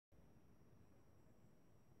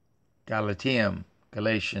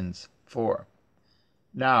Galatians 4.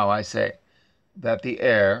 Now I say that the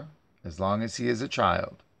heir, as long as he is a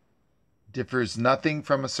child, differs nothing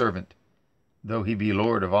from a servant, though he be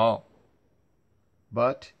lord of all,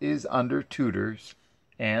 but is under tutors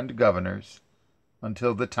and governors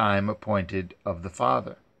until the time appointed of the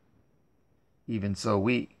father. Even so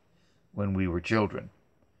we, when we were children,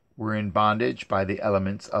 were in bondage by the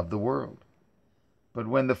elements of the world. But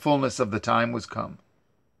when the fullness of the time was come,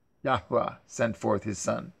 Yahuwah sent forth his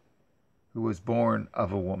Son, who was born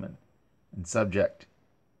of a woman and subject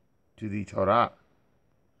to the Torah,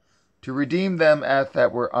 to redeem them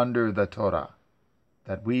that were under the Torah,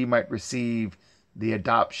 that we might receive the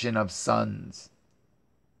adoption of sons.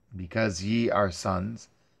 Because ye are sons,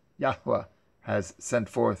 Yahuwah has sent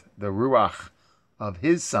forth the Ruach of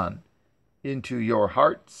his Son into your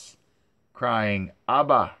hearts, crying,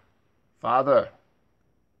 Abba, Father.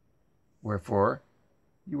 Wherefore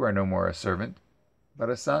you are no more a servant, but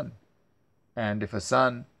a son. And if a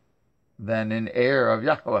son, then an heir of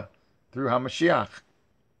Yahuwah through HaMashiach.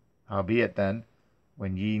 Howbeit then,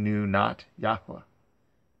 when ye knew not Yahuwah,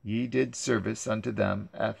 ye did service unto them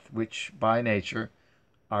which by nature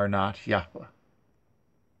are not Yahuwah.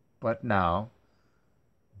 But now,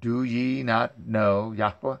 do ye not know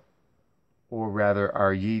Yahuwah? Or rather,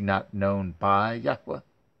 are ye not known by Yahuwah?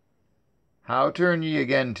 How turn ye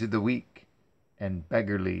again to the weak and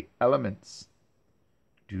beggarly elements?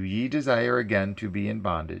 Do ye desire again to be in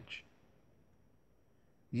bondage?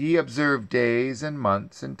 Ye observe days and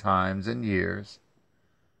months and times and years.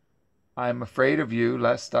 I am afraid of you,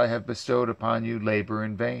 lest I have bestowed upon you labor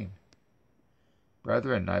in vain.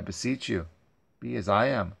 Brethren, I beseech you, be as I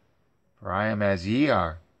am, for I am as ye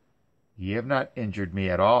are. Ye have not injured me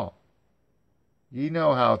at all. Ye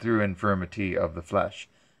know how through infirmity of the flesh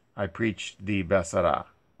I preached the Besarah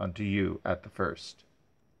unto you at the first.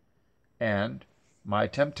 And my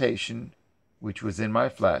temptation, which was in my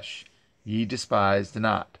flesh, ye despised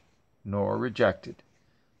not, nor rejected,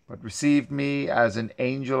 but received me as an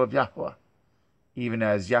angel of Yahuwah, even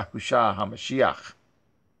as Yahushua HaMashiach.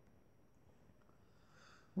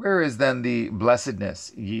 Where is then the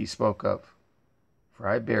blessedness ye spoke of? For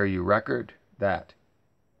I bear you record that,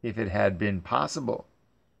 if it had been possible,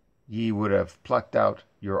 ye would have plucked out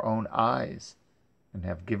your own eyes, and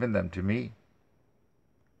have given them to me.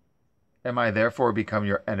 Am I therefore become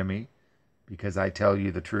your enemy, because I tell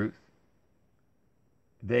you the truth?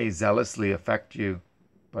 They zealously affect you,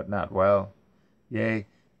 but not well. Yea,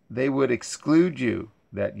 they would exclude you,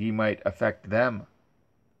 that ye might affect them.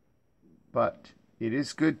 But it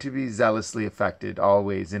is good to be zealously affected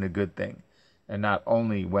always in a good thing, and not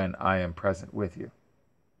only when I am present with you.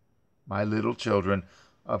 My little children,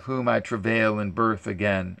 of whom I travail in birth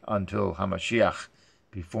again until HaMashiach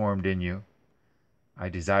be formed in you, I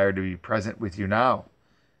desire to be present with you now,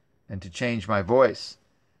 and to change my voice,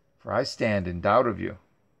 for I stand in doubt of you.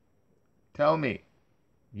 Tell me,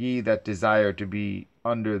 ye that desire to be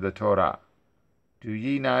under the Torah, do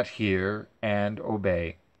ye not hear and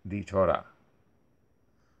obey the Torah?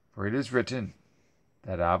 For it is written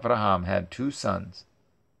that Abraham had 2 sons,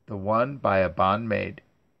 the one by a bondmaid,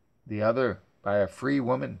 the other by a free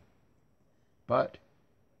woman. But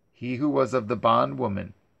he who was of the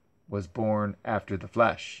bondwoman was born after the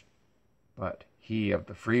flesh, but he of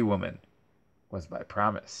the free woman was by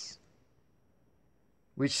promise.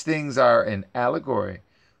 Which things are an allegory,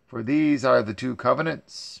 for these are the 2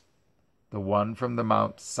 covenants, the one from the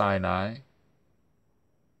Mount Sinai,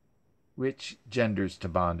 which genders to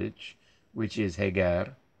bondage, which is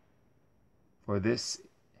Hagar. For this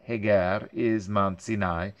Hagar is Mount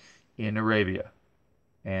Sinai in Arabia,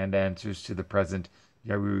 and answers to the present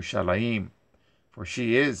Yerushalayim, for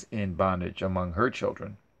she is in bondage among her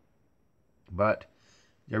children. But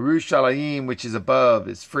Yerushalayim, which is above,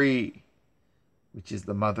 is free, which is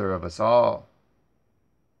the mother of us all.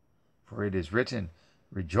 For it is written,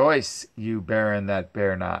 Rejoice, you barren that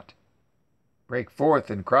bear not. Break forth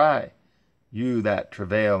and cry, you that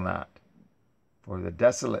travail not. For the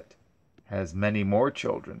desolate has many more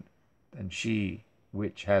children than she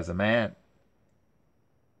which has a man.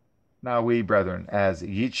 Now we, brethren, as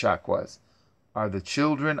Yitzchak was, are the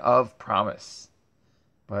children of promise.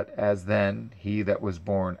 But as then he that was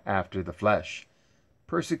born after the flesh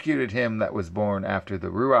persecuted him that was born after the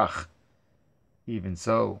Ruach, even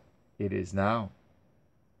so it is now.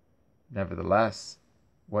 Nevertheless,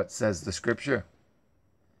 what says the Scripture?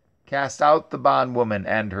 Cast out the bondwoman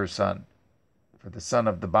and her son, for the son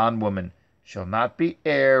of the bondwoman shall not be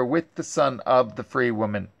heir with the son of the free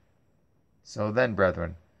woman. So then,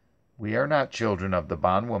 brethren, we are not children of the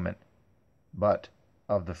bondwoman, but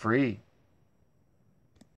of the free.